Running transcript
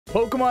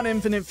Pokémon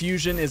Infinite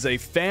Fusion is a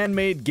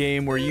fan-made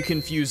game where you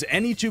can fuse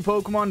any two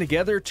Pokémon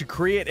together to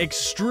create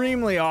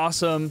extremely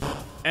awesome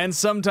and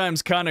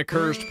sometimes kinda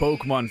cursed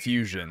Pokemon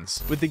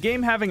fusions. With the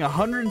game having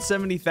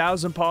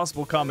 170,000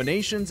 possible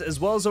combinations, as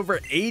well as over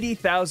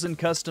 80,000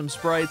 custom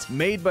sprites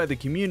made by the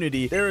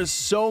community, there is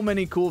so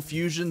many cool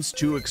fusions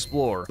to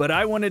explore. But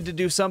I wanted to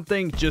do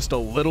something just a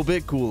little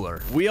bit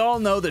cooler. We all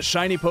know that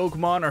shiny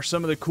Pokemon are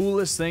some of the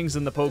coolest things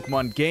in the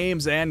Pokemon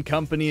games and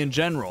company in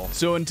general.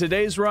 So in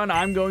today's run,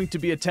 I'm going to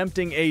be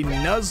attempting a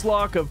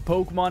Nuzlocke of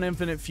Pokemon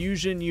Infinite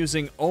Fusion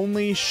using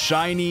only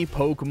shiny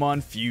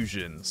Pokemon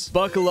fusions.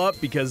 Buckle up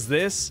because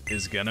this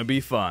is gonna be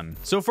fun.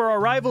 So for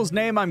our rival's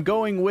name, I'm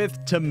going with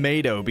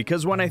Tomato,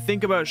 because when I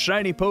think about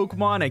shiny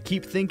Pokemon, I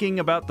keep thinking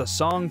about the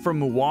song from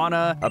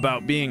Moana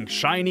about being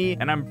shiny,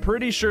 and I'm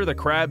pretty sure the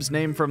crab's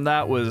name from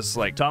that was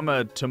like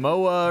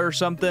Tomoa or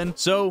something.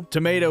 So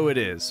Tomato it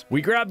is.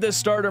 We grabbed this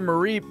starter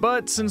Marie,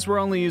 but since we're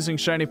only using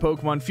shiny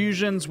Pokemon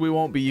fusions, we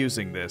won't be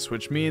using this,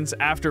 which means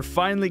after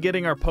finally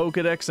getting our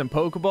Pokedex and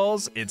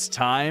Pokeballs, it's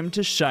time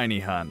to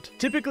shiny hunt.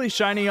 Typically,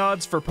 shiny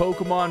odds for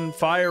Pokemon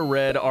Fire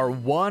Red are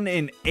 1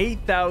 in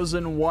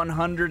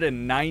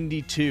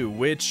 8,192,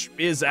 which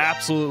is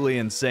absolutely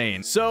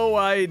insane. So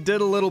I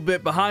did a little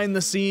bit behind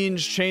the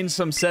scenes, changed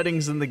some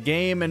settings in the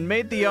game, and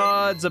made the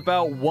odds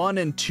about 1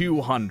 in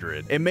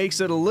 200. It makes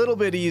it a little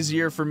bit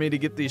easier for me to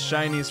get these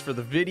shinies for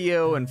the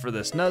video and for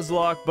this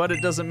Nuzlocke, but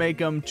it doesn't make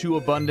them too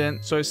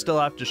abundant, so I still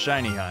have to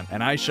shiny hunt.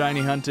 And I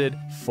shiny hunted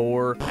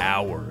 4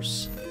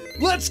 hours.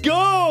 Let's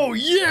go!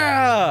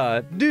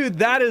 Yeah! Dude,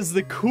 that is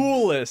the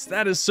coolest.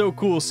 That is so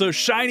cool. So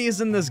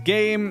shinies in this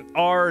game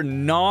are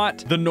not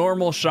the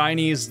normal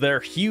shinies.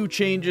 They're hue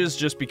changes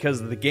just because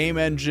of the game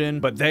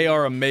engine, but they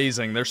are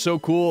amazing. They're so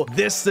cool.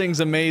 This thing's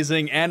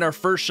amazing, and our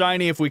first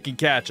shiny if we can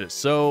catch it.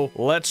 So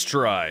let's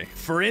try.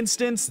 For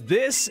instance,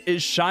 this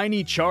is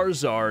shiny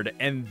Charizard,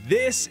 and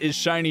this is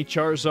shiny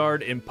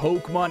Charizard in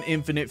Pokemon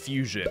Infinite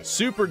Fusion.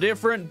 Super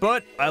different,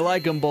 but I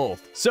like them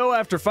both. So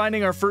after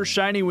finding our first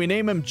shiny, we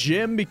name him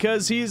Jim because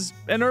he's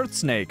an earth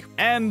snake.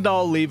 And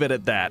I'll leave it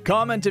at that.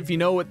 Comment if you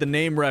know what the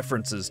name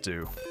references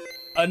to.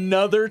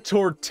 Another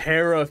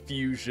Torterra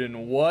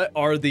fusion. What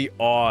are the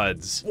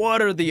odds?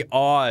 What are the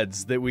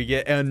odds that we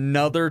get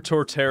another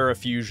Torterra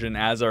fusion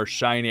as our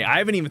shiny? I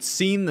haven't even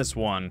seen this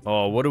one.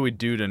 Oh, what do we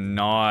do to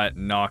not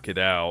knock it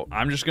out?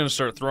 I'm just gonna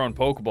start throwing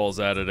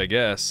Pokeballs at it, I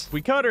guess.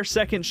 We caught our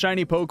second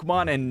shiny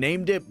Pokemon and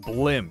named it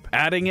Blimp,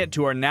 adding it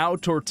to our now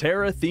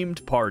Torterra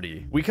themed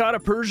party. We caught a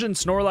Persian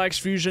Snorlax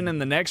fusion in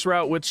the next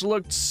route, which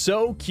looked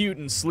so cute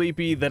and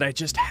sleepy that I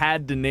just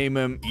had to name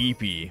him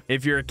Eepee.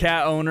 If you're a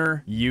cat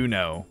owner, you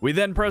know. We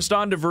then pressed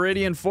on to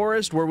Viridian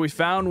Forest, where we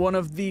found one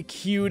of the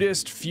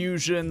cutest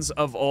fusions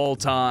of all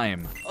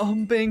time.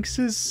 Umbinks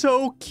is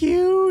so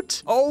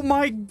cute. Oh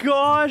my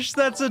gosh,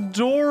 that's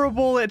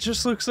adorable. It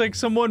just looks like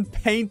someone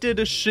painted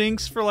a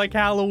Shinx for like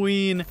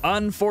Halloween.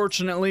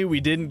 Unfortunately,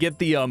 we didn't get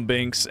the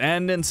Umbinks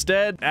and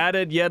instead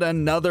added yet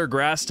another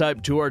grass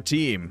type to our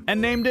team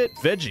and named it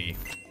Veggie.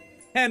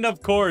 And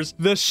of course,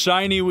 the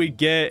shiny we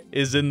get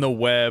is in the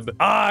web.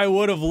 I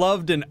would have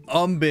loved an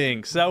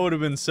Umbinks. That would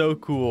have been so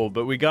cool.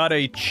 But we got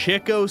a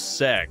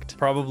Chicosect.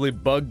 Probably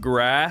bug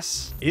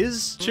grass.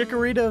 Is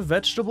Chikorita a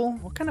vegetable?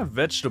 What kind of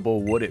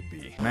vegetable would it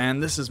be? Man,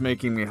 this is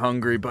making me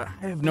hungry, but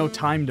I have no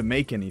time to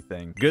make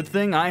anything. Good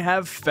thing I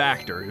have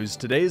Factor, who's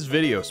today's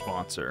video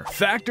sponsor.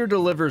 Factor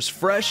delivers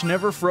fresh,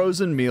 never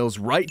frozen meals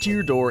right to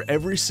your door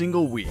every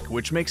single week,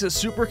 which makes it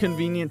super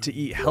convenient to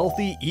eat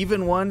healthy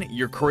even when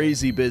you're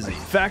crazy busy.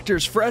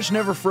 Factor's fresh,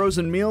 never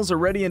frozen meals are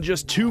ready in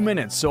just 2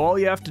 minutes, so all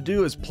you have to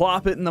do is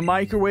plop it in the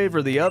microwave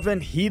or the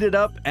oven, heat it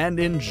up, and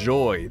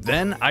enjoy.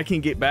 Then I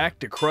can get back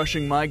to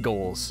crushing my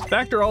goals.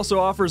 Factor also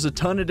offers a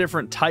ton of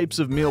different types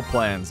of meal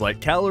plans, like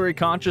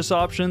calorie-conscious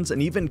options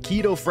and even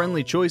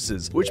keto-friendly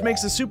choices, which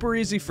makes it super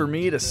easy for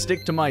me to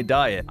stick to my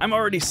diet. I'm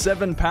already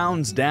 7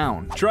 pounds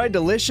down. Try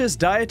delicious,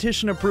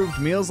 dietitian-approved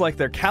meals like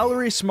their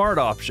calorie-smart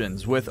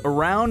options, with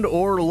around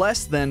or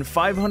less than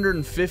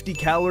 550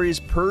 calories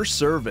per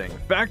serving.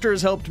 Factor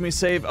has helped me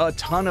save a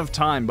ton of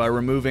time by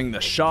removing the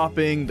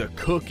shopping, the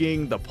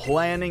cooking, the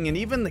planning, and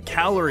even the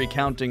calorie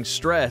counting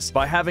stress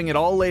by having it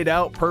all laid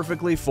out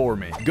perfectly for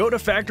me. Go to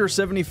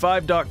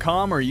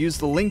factor75.com or use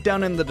the link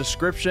down in the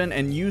description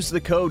and use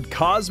the code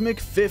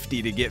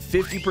COSMIC50 to get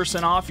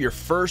 50% off your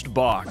first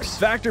box.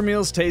 Factor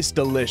meals taste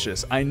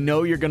delicious. I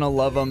know you're gonna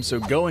love them, so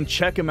go and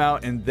check them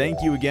out, and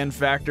thank you again,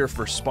 Factor,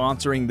 for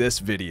sponsoring this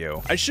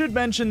video. I should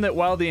mention that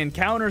while the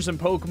encounters in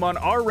Pokemon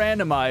are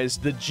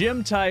randomized, the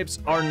gym types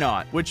are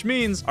not, which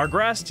means our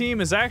grass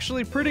team is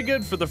actually pretty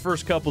good for the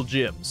first couple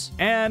gyms.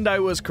 And I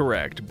was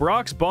correct.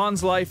 Brock's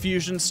Bonsly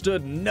fusion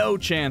stood no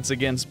chance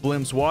against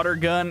Blimp's water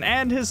gun,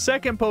 and his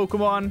second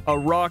Pokemon, a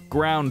rock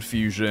ground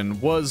fusion,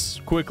 was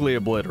quickly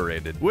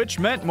obliterated, which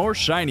meant more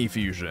shiny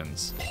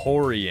fusions.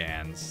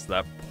 Porians,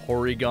 that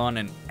Porygon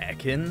and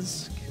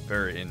Ekans?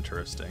 Very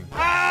interesting.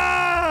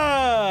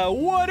 Ah!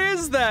 What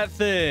is that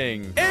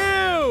thing?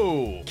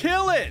 Ew!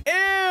 Kill it!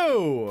 Ew!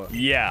 Mew!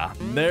 Yeah,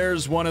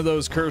 there's one of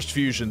those cursed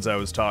fusions I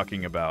was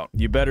talking about.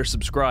 You better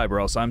subscribe or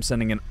else I'm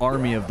sending an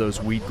army of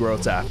those weed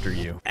growths after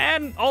you.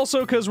 And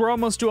also because we're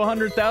almost to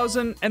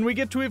 100,000 and we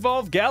get to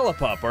evolve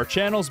Gallipup, our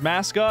channel's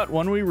mascot,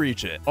 when we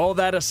reach it. All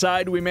that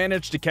aside, we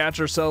managed to catch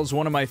ourselves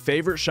one of my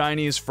favorite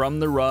shinies from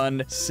the run,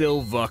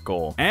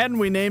 Silvuckle. And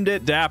we named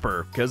it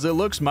Dapper, because it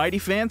looks mighty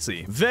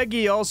fancy.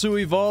 Veggie also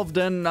evolved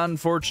and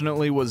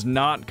unfortunately was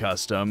not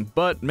custom,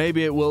 but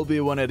maybe it will be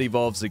when it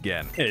evolves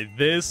again. Hey,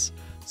 this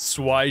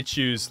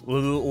Swaichu's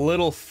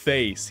little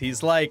face,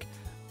 he's like,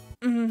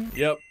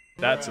 yep.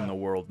 That's in the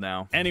world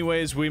now.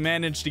 Anyways, we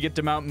managed to get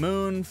to Mount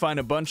Moon, find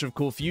a bunch of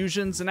cool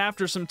fusions, and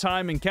after some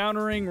time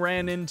encountering,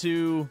 ran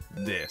into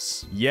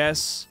this.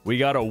 Yes, we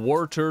got a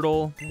war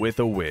turtle with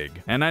a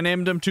wig. And I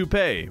named him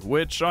Toupee,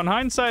 which on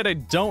hindsight, I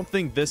don't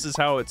think this is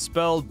how it's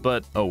spelled,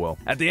 but oh well.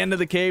 At the end of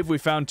the cave, we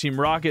found Team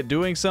Rocket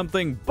doing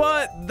something,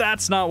 but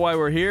that's not why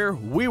we're here.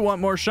 We want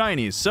more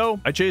shinies,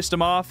 so I chased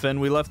them off and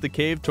we left the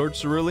cave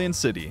towards Cerulean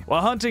City.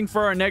 While hunting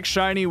for our next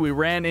shiny, we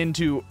ran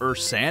into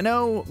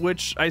Ursano,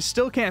 which I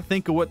still can't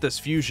think of what this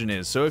fusion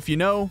is, so if you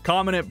know,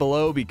 comment it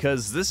below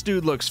because this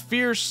dude looks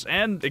fierce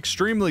and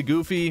extremely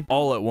goofy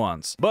all at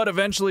once. But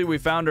eventually we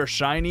found our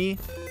shiny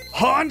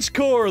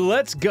Honchkrow.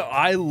 Let's go.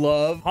 I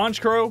love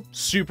Honchkrow,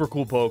 super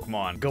cool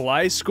Pokemon.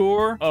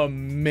 Gliscor,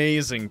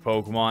 amazing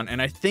Pokemon,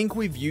 and I think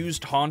we've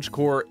used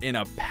Honchkrow in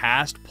a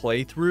past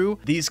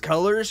playthrough. These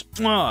colors,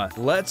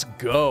 let's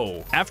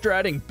go. After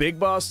adding Big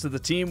Boss to the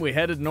team, we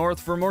headed north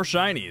for more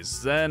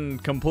shinies, then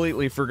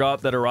completely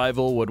forgot that a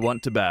rival would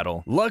want to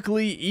battle.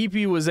 Luckily,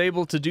 Eepee was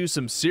able to do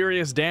some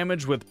serious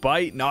damage with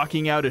Bite,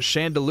 knocking out his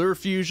Chandelure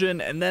fusion,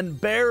 and then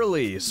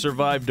barely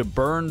survived a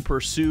burn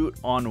pursuit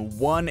on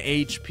 1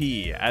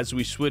 HP as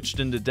we switched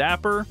into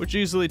Dapper, which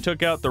easily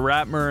took out the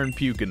Ratmer and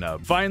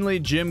Pukenub. Finally,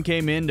 Jim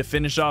came in to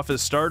finish off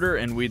his starter,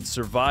 and we'd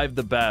survived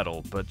the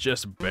battle, but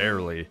just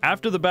barely.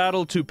 After the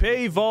battle,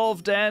 Toupee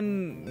evolved,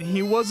 and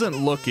he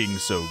wasn't looking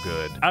so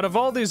good. Out of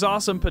all these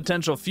awesome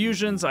potential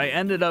fusions, I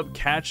ended up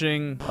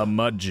catching a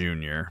Mud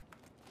Junior.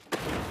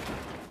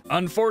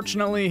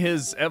 Unfortunately,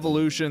 his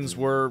evolutions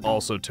were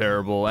also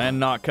terrible and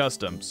not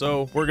custom,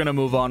 so we're gonna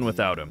move on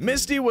without him.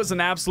 Misty was an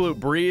absolute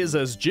breeze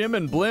as Jim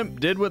and Blimp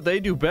did what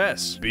they do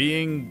best,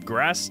 being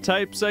grass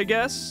types, I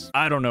guess?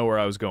 I don't know where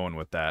I was going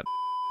with that.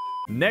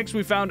 Next,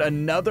 we found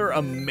another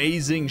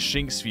amazing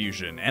Shinx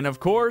fusion, and of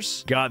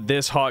course, got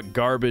this hot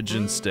garbage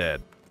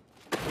instead.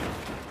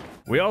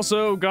 We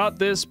also got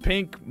this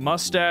pink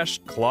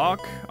mustached clock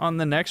on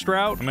the next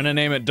route. I'm gonna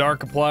name it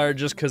Darkiplier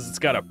just because it's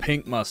got a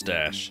pink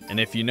mustache. And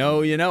if you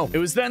know, you know. It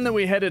was then that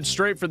we headed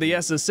straight for the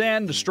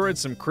SSN, destroyed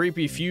some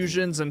creepy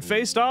fusions, and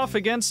faced off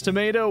against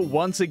Tomato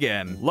once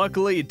again.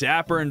 Luckily,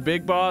 Dapper and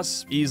Big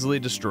Boss easily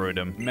destroyed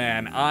him.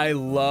 Man, I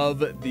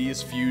love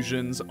these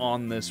fusions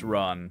on this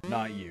run.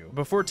 Not you.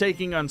 Before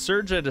taking on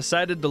Surge, I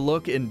decided to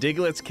look in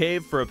Diglett's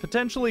cave for a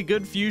potentially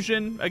good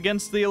fusion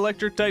against the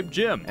electric-type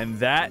gym. And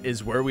that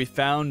is where we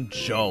found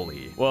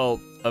Jolly. Well,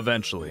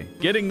 eventually.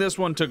 Getting this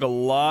one took a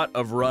lot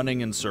of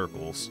running in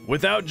circles.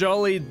 Without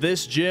Jolly,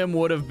 this gym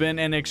would have been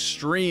an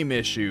extreme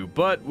issue,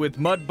 but with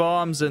Mud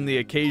Bombs and the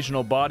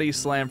occasional body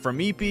slam from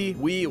Eepee,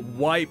 we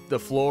wiped the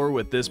floor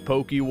with this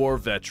Pokewar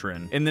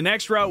veteran. In the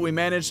next route, we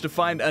managed to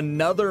find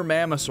another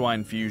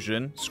Mamoswine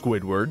fusion,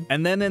 Squidward,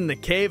 and then in the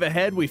cave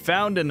ahead, we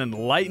found an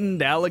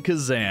enlightened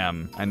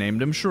Alakazam. I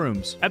named him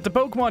Shrooms. At the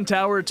Pokemon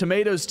Tower,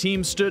 Tomato's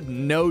team stood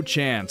no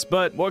chance,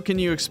 but what can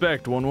you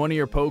expect when one of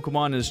your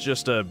Pokemon is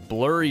just a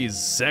blurry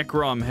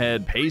Zekrom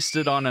head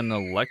pasted on an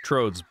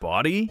Electrode's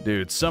body?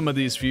 Dude, some of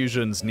these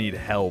fusions need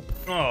help.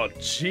 Oh,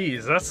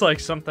 jeez, that's like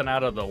something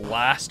out of The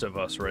Last of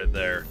Us right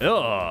there.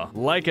 Ugh,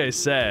 like I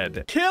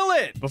said, kill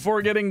it!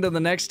 Before getting to the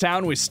next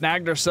town, we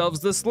snagged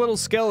ourselves this little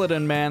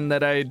skeleton man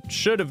that I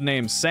should have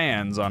named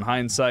Sans on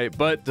hindsight,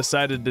 but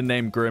decided to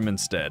name Grim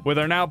instead. With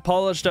our now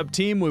polished up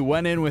team, we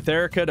went in with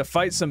Erica to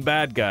fight some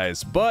bad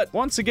guys, but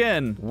once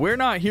again, we're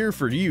not here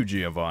for you,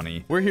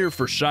 Giovanni. We're here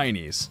for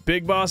shinies.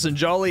 Big Boss and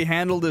Jolly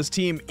handled his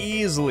team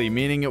easily,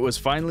 meaning it was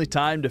finally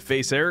time to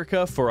face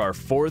Erica for our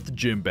 4th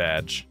gym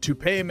badge.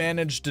 Toupee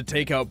managed to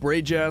take out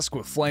Brajask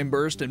with Flame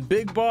Burst, and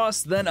Big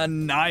Boss then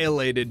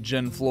annihilated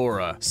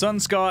Genflora.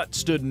 Sunscott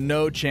stood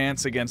no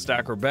chance against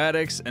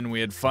Acrobatics, and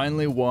we had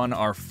finally won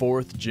our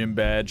 4th gym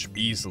badge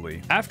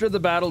easily. After the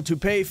battle,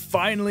 Toupee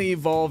finally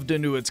evolved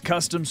into its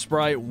custom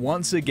sprite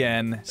once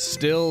again,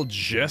 still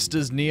just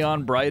as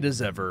neon bright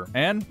as ever.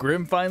 And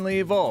Grim finally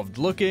evolved,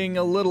 looking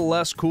a little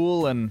less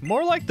cool and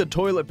more like the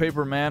toilet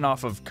paper man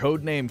off of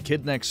Codename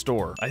Kid Next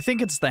Door. I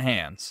think it's the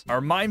hands.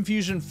 Our Mime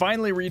Fusion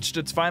finally reached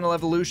its final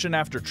evolution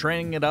after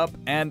training it up,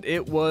 and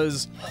it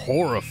was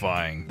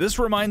horrifying. This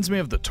reminds me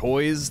of the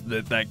toys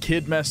that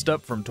kid messed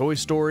up from Toy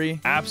Story.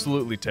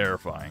 Absolutely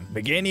terrifying.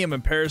 Meganium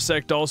and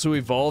Parasect also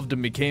evolved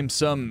and became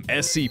some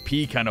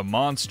SCP kind of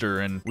monster,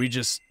 and we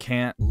just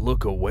can't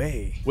look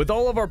away. With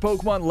all of our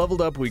Pokemon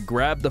leveled up, we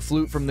grabbed the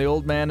flute from the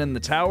old man in the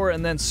tower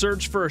and then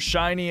searched for a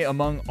shiny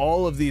among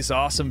all of these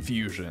awesome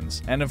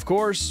fusions. And of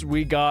course,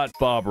 we got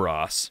Bob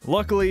Ross.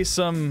 Luckily,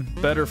 Thankfully,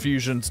 some better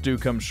fusions do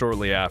come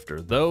shortly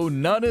after, though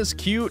none as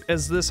cute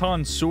as this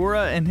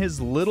Hansura and his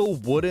little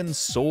wooden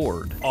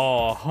sword.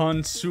 Oh,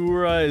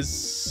 Hansura is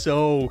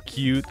so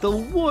cute. The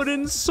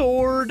wooden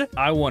sword.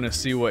 I want to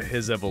see what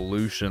his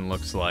evolution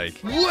looks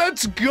like.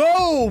 Let's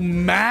go,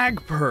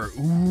 Magpert.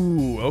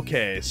 Ooh,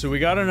 okay. So we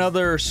got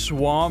another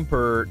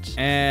Swampert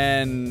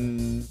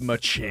and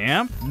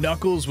Machamp.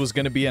 Knuckles was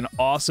going to be an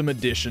awesome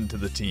addition to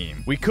the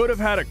team. We could have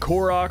had a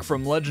Korok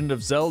from Legend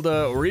of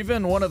Zelda, or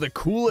even one of the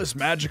coolest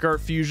Magikarp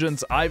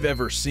fusions I've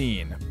ever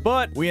seen.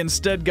 But we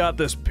instead got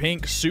this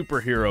pink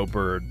superhero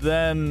bird,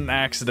 then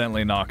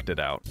accidentally knocked it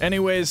out.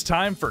 Anyways,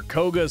 time for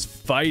Koga's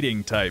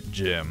fighting type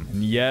gym.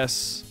 And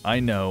yes, I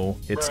know,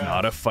 it's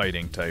not a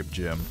fighting type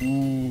gym.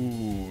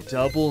 Ooh,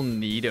 double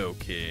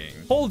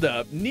Nidoking. Hold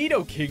up,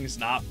 Nidoking's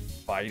not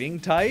fighting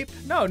type?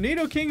 No,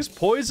 Nidoking's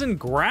poison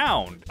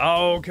ground.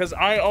 Oh, because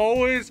I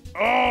always...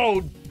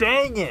 Oh,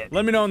 dang it.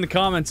 Let me know in the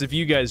comments if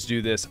you guys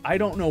do this. I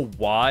don't know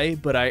why,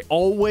 but I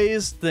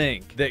always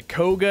think that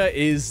Koga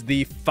is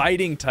the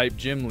fighting type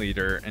gym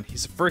leader, and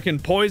he's a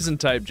freaking poison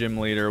type gym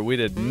leader. We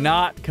did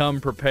not come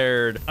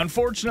prepared.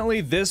 Unfortunately,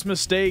 this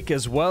mistake,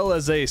 as well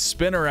as a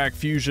Spinarak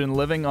fusion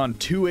living on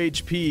 2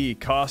 HP,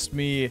 cost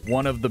me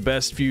one of the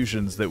best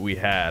fusions that we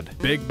had.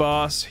 Big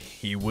Boss,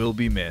 he will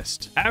be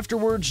missed.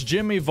 Afterwards,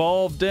 Jim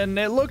evolved, and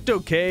it looked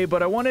okay,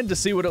 but I wanted to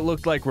see what it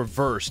looked like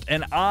reversed,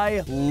 and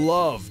I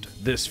loved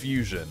this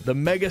fusion. The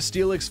Mega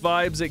Steelix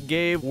vibes it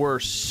gave were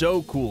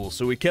so cool,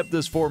 so we kept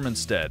this form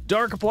instead.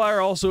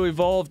 Darkiplier also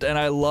evolved, and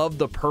I love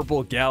the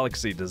purple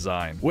galaxy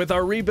design. With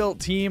our rebuilt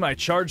team, I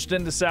charged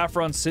into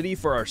Saffron City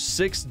for our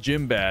 6th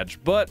gym badge,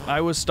 but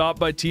I was stopped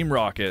by Team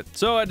Rocket,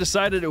 so I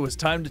decided it was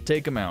time to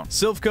take him out.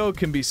 Silphco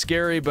can be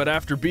scary, but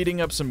after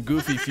beating up some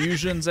goofy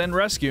fusions and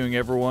rescuing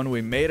everyone,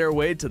 we made our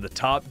way to the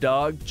top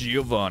dog,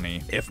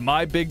 Giovanni. If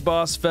my Big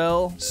Boss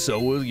fell, so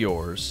will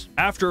yours.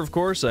 After, of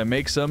course, I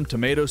make some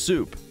tomato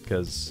soup,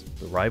 because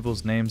the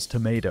rival's name's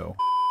Tomato.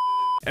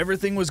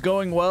 Everything was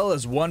going well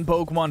as one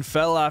Pokemon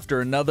fell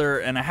after another,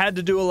 and I had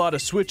to do a lot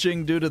of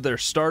switching due to their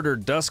starter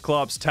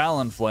Dusclop's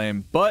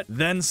Talonflame, but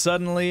then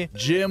suddenly,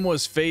 Jim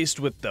was faced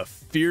with the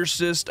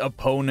fiercest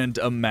opponent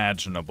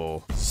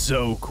imaginable,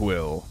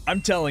 Zoquill.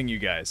 I'm telling you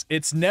guys,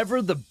 it's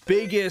never the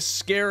biggest,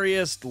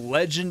 scariest,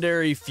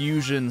 legendary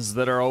fusions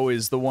that are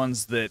always the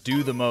ones that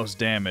do the most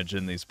damage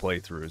in these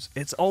playthroughs.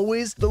 It's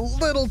always the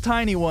little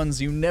tiny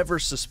ones you never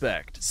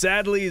suspect.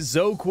 Sadly,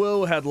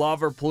 Zoquill had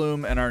Lava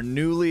Plume, and our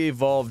newly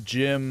evolved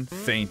Jim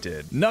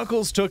fainted.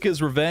 Knuckles took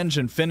his revenge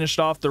and finished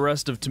off the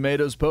rest of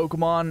Tomato's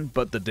Pokemon,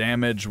 but the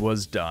damage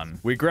was done.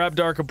 We grabbed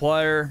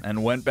Darkiplier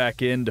and went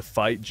back in to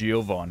fight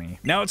Giovanni.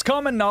 Now, it's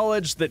common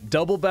knowledge that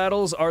double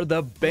battles are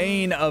the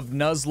bane of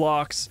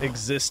Nuzlocke's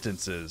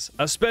existences,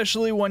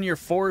 especially when you're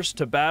forced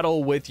to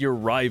battle with your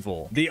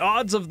rival. The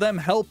odds of them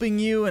helping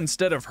you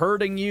instead of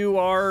hurting you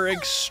are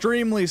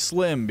extremely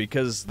slim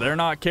because they're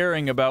not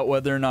caring about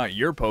whether or not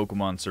your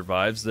Pokemon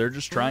survives, they're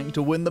just trying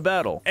to win the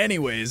battle.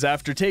 Anyways,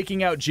 after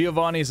taking out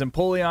Giovanni's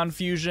Empoleon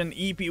fusion,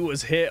 Eepee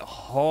was hit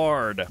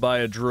hard by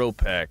a Drill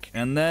Peck,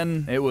 and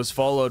then it was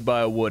followed by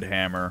a Wood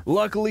Hammer.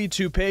 Luckily,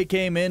 Toupee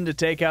came in to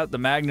take out the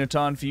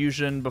Magneton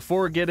fusion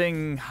before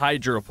getting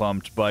Hydro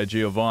Pumped by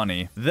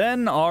Giovanni.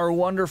 Then our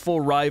wonderful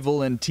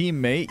rival and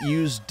teammate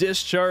used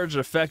Discharge,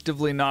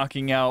 effectively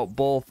knocking out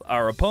both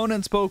our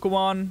opponent's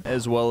Pokemon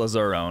as well as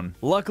our own.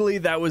 Luckily,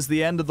 that was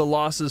the end of the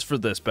losses for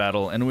this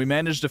battle, and we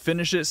managed to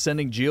finish it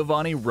sending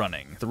Giovanni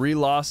running. 3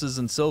 losses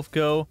in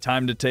Silphco,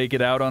 time to take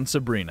it out on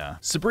Sabrina.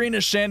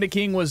 Sabrina's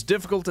Shandaking was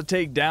difficult to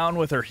take down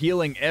with her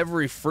healing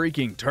every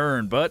freaking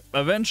turn, but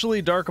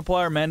eventually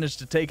Darkiplier managed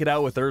to take it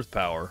out with Earth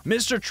Power.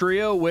 Mr.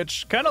 Trio,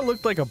 which kind of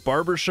looked like a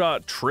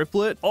barbershop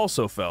triplet,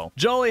 also fell.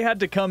 Jolly had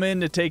to come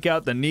in to take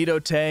out the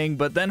Nidotang,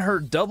 but then her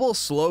double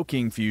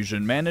Slowking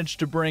fusion managed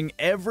to bring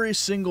every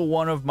single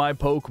one of my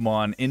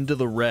Pokemon into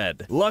the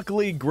red.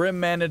 Luckily, Grim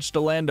managed to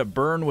land a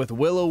burn with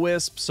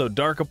Will-O-Wisp, so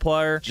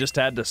Darkiplier just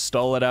had to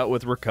stall it out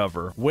with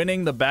Recover,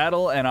 winning the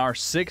battle and our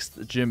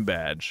 6th gym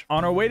badge.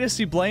 On our way to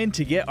see Blaine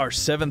to get our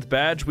 7th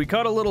badge, we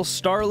caught a little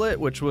Starlet,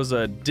 which was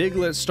a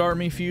Diglett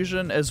Starmie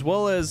fusion, as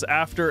well as,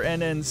 after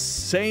an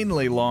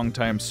insanely long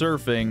time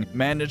surfing,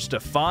 managed to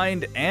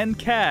find and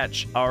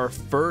catch our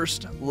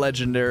first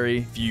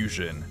legendary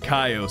fusion,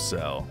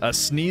 Kyocell, a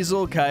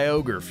Sneasel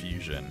Kyogre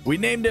fusion. We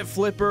named it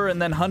Flipper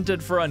and then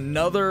hunted for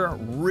another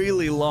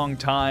really long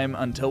time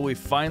until we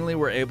finally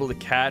were able to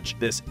catch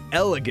this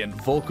elegant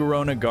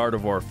Volcarona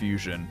Gardevoir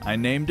fusion. I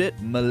named it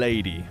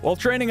Milady. While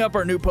training up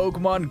our new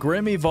Pokemon,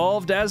 Grim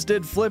evolved, as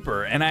did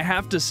Flipper, and I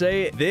have to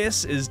say,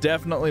 this is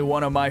definitely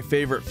one of my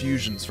favorite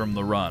fusions from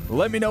the run.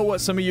 Let me know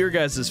what some of your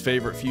guys'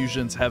 favorite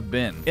fusions have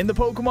been. In the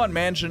Pokemon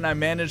Mansion, I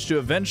managed to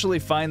eventually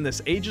find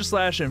this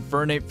Aegislash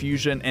Infernape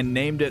fusion and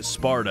named it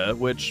Sparta,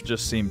 which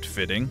just seemed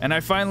fitting. And I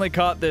finally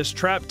caught this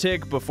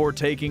Traptic before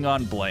taking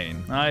on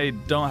Blaine. I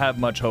don't have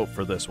much hope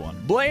for this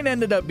one. Blaine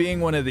ended up being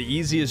one of the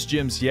easiest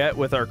gyms yet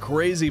with our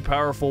crazy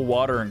powerful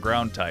water and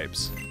ground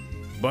types.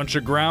 Bunch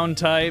of ground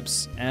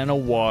types and a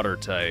water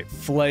type.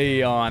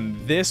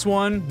 Flayon. This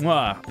one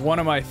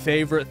of my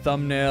favorite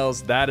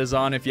thumbnails. That is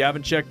on. If you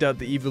haven't checked out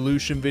the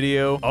evolution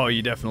video, oh,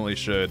 you definitely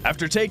should.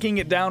 After taking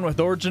it down with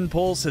Origin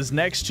Pulse, his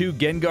next two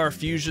Gengar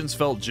fusions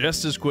fell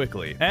just as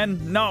quickly.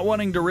 And not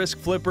wanting to risk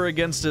Flipper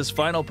against his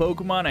final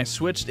Pokemon, I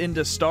switched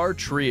into Star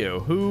Trio,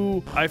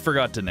 who I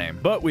forgot to name.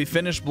 But we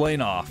finished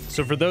Blaine off.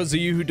 So for those of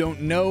you who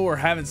don't know or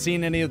haven't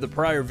seen any of the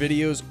prior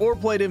videos or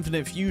played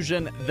Infinite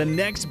Fusion, the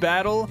next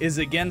battle is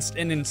against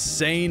an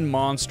insane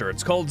monster.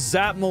 It's called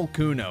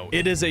Zapmolkuno.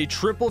 It is a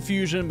triple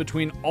fusion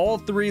between all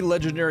three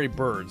legendary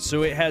birds.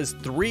 So it has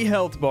 3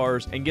 health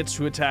bars and gets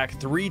to attack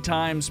 3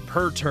 times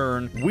per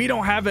turn. We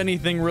don't have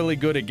anything really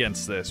good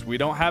against this. We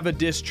don't have a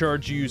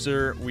discharge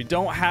user. We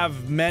don't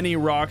have many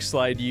Rock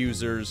Slide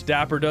users.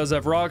 Dapper does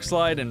have Rock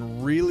Slide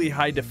and really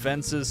high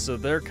defenses, so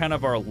they're kind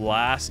of our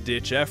last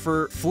ditch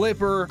effort.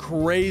 Flipper,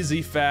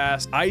 crazy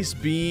fast. Ice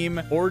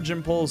Beam,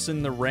 Origin Pulse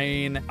in the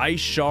rain, Ice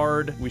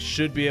Shard. We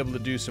should be able to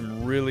do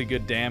some really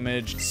good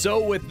damage.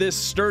 So with this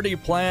sturdy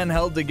plan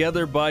held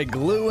together by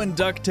glue and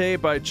duct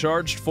tape, I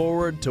charged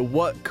forward to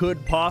what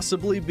could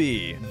possibly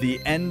be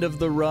the end of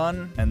the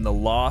run and the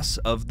loss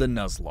of the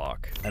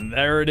Nuzlocke. And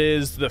there it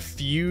is, the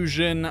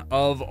fusion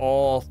of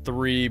all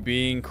 3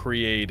 being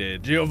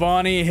created.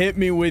 Giovanni, hit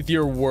me with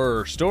your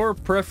worst, or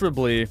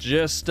preferably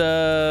just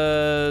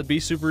be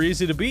super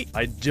easy to beat.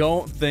 I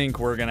don't think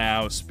we're gonna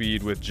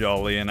outspeed with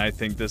Jolly, and I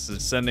think this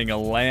is sending a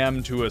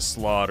lamb to a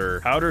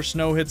slaughter. Powder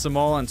Snow hits them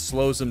all and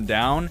slows them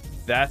down.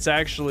 That's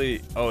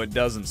actually, oh, it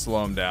doesn't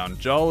slow them down.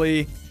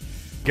 Jolly,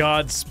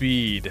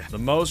 Godspeed. The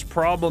most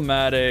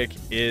problematic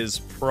is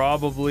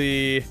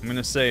probably, I'm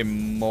gonna say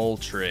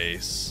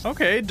Moltres.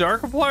 Okay,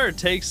 Darkiplier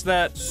takes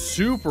that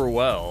super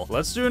well.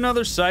 Let's do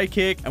another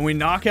Psychic and we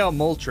knock out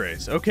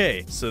Moltres.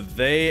 Okay, so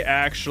they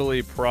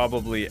actually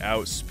probably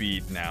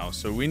outspeed now.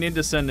 So we need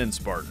to send in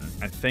Spartan.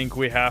 I think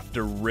we have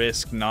to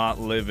risk not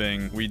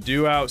living. We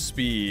do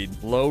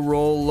outspeed. Low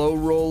roll, low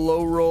roll,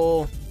 low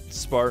roll.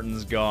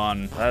 Spartan's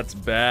gone. That's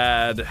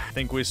bad. I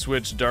think we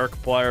switch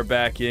Darkiplier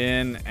back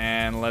in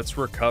and let's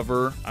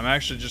recover. I'm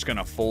actually just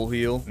gonna full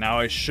heal. Now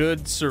I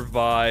should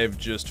survive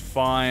just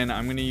fine.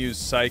 I'm gonna use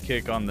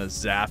Psychic on the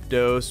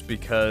Zapdos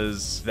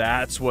because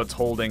that's what's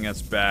holding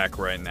us back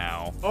right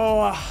now.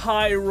 Oh, a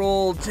high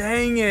roll.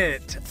 Dang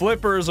it.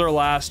 Flipper's our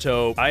last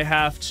hope. I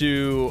have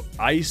to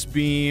Ice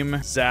Beam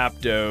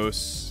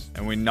Zapdos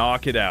and we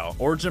knock it out.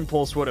 Origin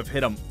Pulse would have hit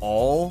them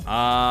all.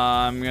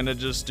 I'm gonna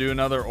just do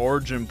another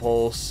Origin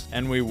Pulse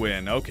and we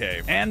win.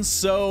 Okay. And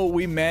so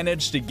we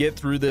managed to get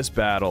through this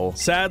battle.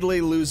 Sadly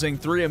losing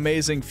 3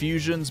 amazing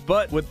fusions,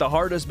 but with the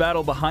hardest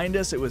battle behind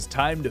us, it was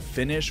time to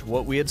finish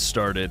what we had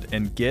started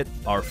and get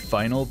our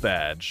final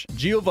badge.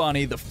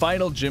 Giovanni, the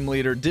final gym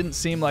leader, didn't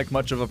seem like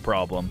much of a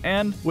problem.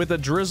 And with a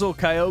Drizzle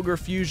Kyogre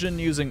fusion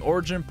using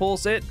Origin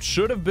Pulse, it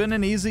should have been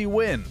an easy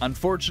win.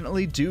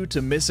 Unfortunately, due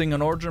to missing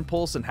an Origin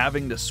Pulse and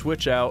having to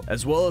switch out,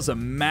 as well as a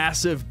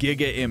massive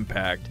Giga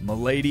Impact,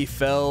 Milady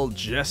fell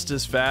just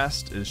as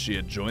fast as she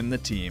had joined the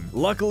team.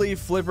 Luckily,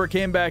 Flipper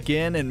came back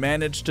in and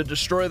managed to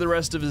destroy the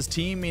rest of his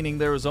team, meaning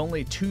there was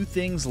only 2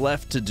 things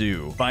left to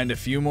do. Find a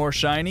few more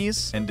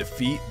shinies and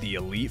defeat the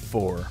Elite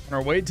Four. On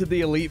our way to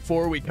the Elite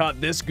Four, we caught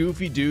this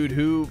goofy dude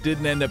who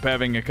didn't end up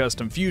having a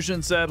custom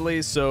fusion,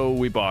 sadly, so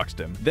we boxed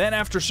him. Then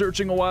after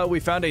searching a while, we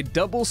found a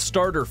double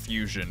starter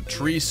fusion,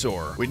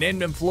 Treesaur. We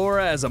named him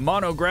Flora as a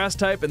mono grass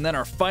type, and then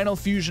our final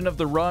fusion of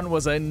the run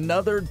was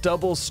another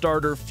double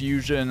starter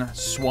fusion,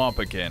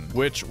 Swampikon,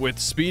 which with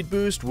speed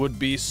boost would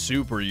be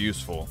super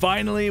useful.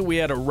 Finally, we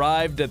had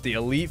arrived at the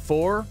Elite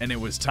Four, and it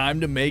was time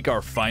to make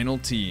our final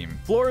team.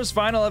 Flora's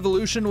final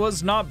evolution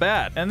was not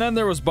bad, and then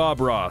there was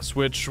Bob Ross,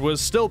 which was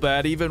still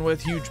bad even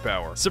with huge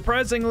power.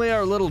 Surprisingly,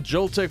 our little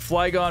Joltik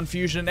Flygon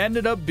fusion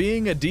ended up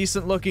being a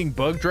decent looking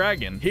Bug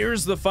Dragon.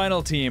 Here's the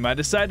final team. I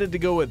decided to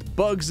go with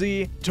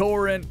Bugsy,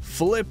 Torrent,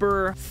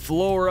 Flipper,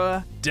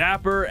 Flora,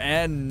 Dapper,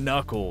 and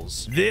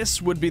Knuckles.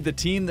 This would be the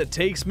team that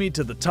takes me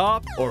to the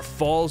top or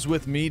falls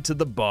with me to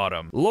the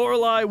bottom.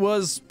 Lorelei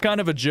was kind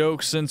of a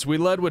joke since we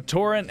led with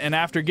Torrent, and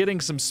after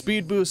getting some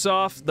speed boosts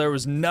off, there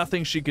was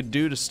nothing she could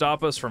do to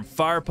stop us from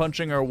fire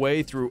punching our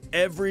way through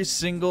every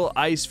single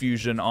ice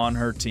fusion on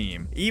her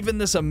team. Even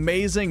this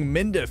amazing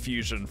Minda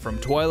fusion from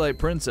Twilight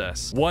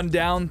Princess. 1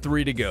 down,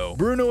 3 to go.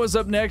 Bruno was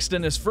up next,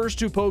 and his first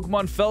 2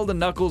 Pokemon fell to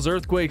Knuckles'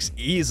 Earthquakes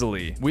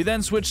easily. We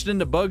then switched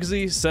into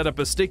Bugsy, set up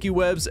a Sticky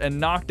Webs, and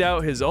knocked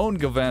out his own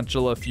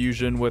Galvantula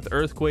fusion with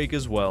Earthquake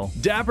as well.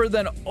 Dapper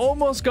then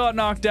almost got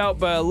knocked out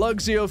by a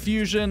Luxio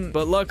fusion,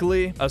 but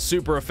luckily, a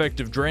super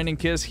effective Draining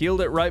Kiss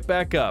healed it right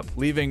back up,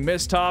 leaving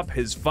Mistop,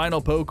 his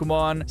final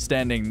Pokemon,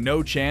 standing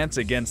no chance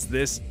against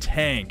this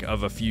tank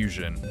of a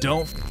fusion.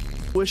 Don't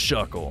with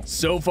Shuckle.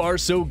 So far,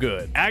 so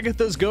good.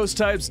 Agatha's ghost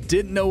types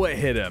didn't know what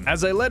hit him.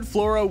 As I led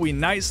Flora, we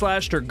night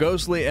slashed her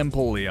Ghostly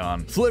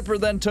Empoleon. Flipper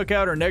then took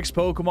out her next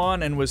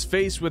Pokemon and was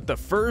faced with the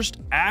first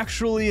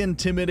actually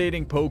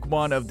intimidating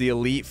Pokemon of the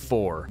Elite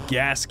Four,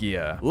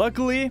 Gaskia.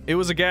 Luckily, it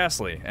was a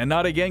Ghastly and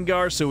not a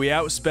Gengar, so we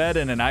outsped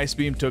and an Ice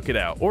Beam took it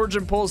out.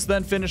 Origin Pulse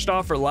then finished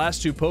off her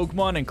last two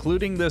Pokemon,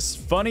 including this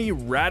funny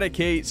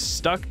Raticate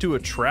stuck to a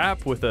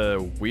trap with a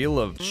wheel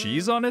of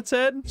cheese on its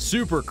head.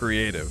 Super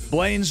creative.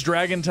 Blaine's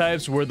Dragon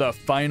types were the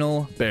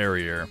final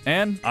barrier,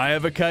 and I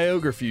have a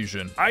Kyogre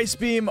fusion. Ice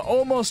Beam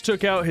almost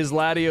took out his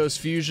Latios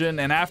fusion,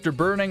 and after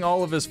burning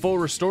all of his full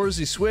restores,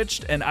 he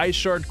switched, and Ice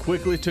Shard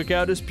quickly took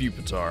out his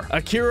Pupitar.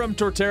 A Kyurem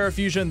Torterra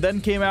fusion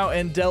then came out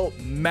and dealt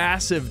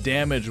massive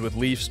damage with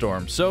Leaf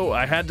Storm, so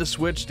I had to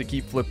switch to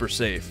keep Flipper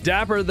safe.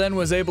 Dapper then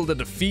was able to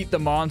defeat the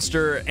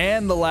monster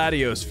and the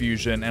Latios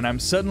fusion, and I'm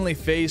suddenly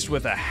faced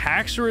with a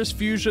Haxorus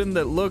fusion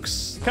that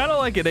looks kind of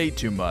like it ate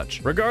too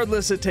much.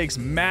 Regardless, it takes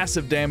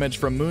massive damage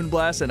from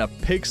Moonblast, and a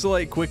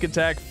Pixelite Quick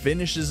Attack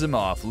finishes him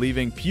off,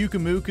 leaving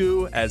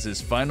Pyukumuku as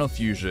his final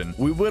fusion.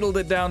 We whittled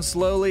it down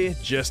slowly,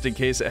 just in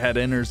case it had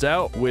inners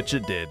out, which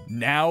it did.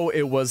 Now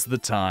it was the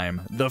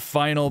time. The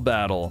final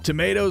battle.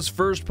 Tomato's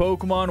first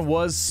Pokemon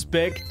was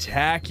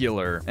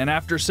spectacular, and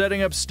after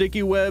setting up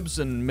sticky webs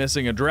and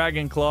missing a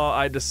Dragon Claw,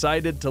 I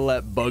decided to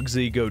let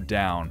Bugsy go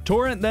down.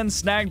 Torrent then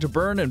snagged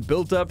Burn and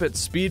built up its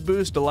speed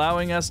boost,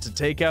 allowing us to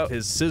take out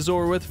his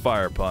Scizor with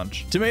Fire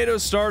Punch.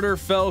 Tomato's starter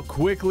fell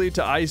quickly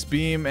to Ice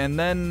Beam, and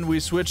then we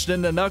switched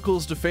into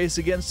Knuckles to face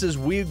against his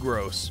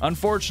Weedgross.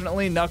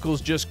 Unfortunately,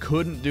 Knuckles just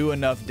couldn't do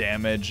enough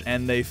damage,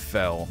 and they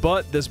fell.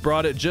 But this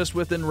brought it just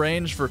within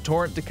range for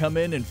Torrent to come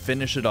in and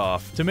finish it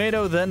off.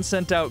 Tomato then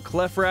sent out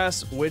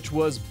Clefras, which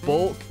was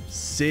Bulk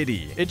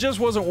City. It just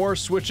wasn't worth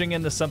switching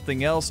into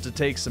something else to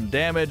take some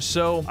damage,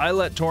 so I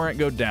let Torrent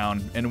go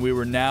down, and we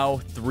were now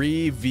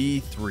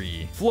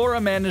 3v3. Flora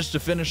managed to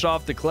finish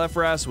off the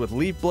Clefras with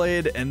Leaf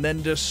Blade, and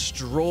then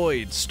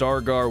destroyed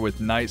Stargar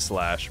with Night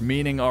Slash,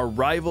 meaning our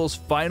rival's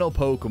final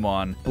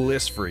Pokemon,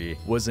 Blissfree,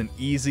 was an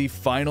easy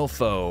final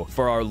foe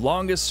for our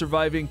longest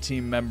surviving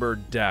team member,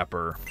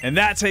 Dapper. And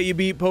that's how you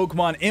beat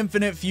Pokemon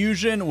Infinite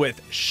Fusion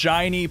with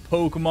shiny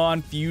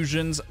Pokemon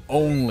fusions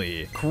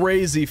only.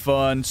 Crazy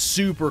fun,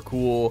 super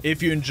cool.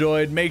 If you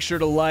enjoyed, make sure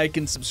to like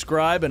and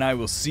subscribe, and I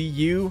will see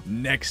you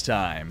next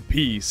time.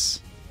 Peace.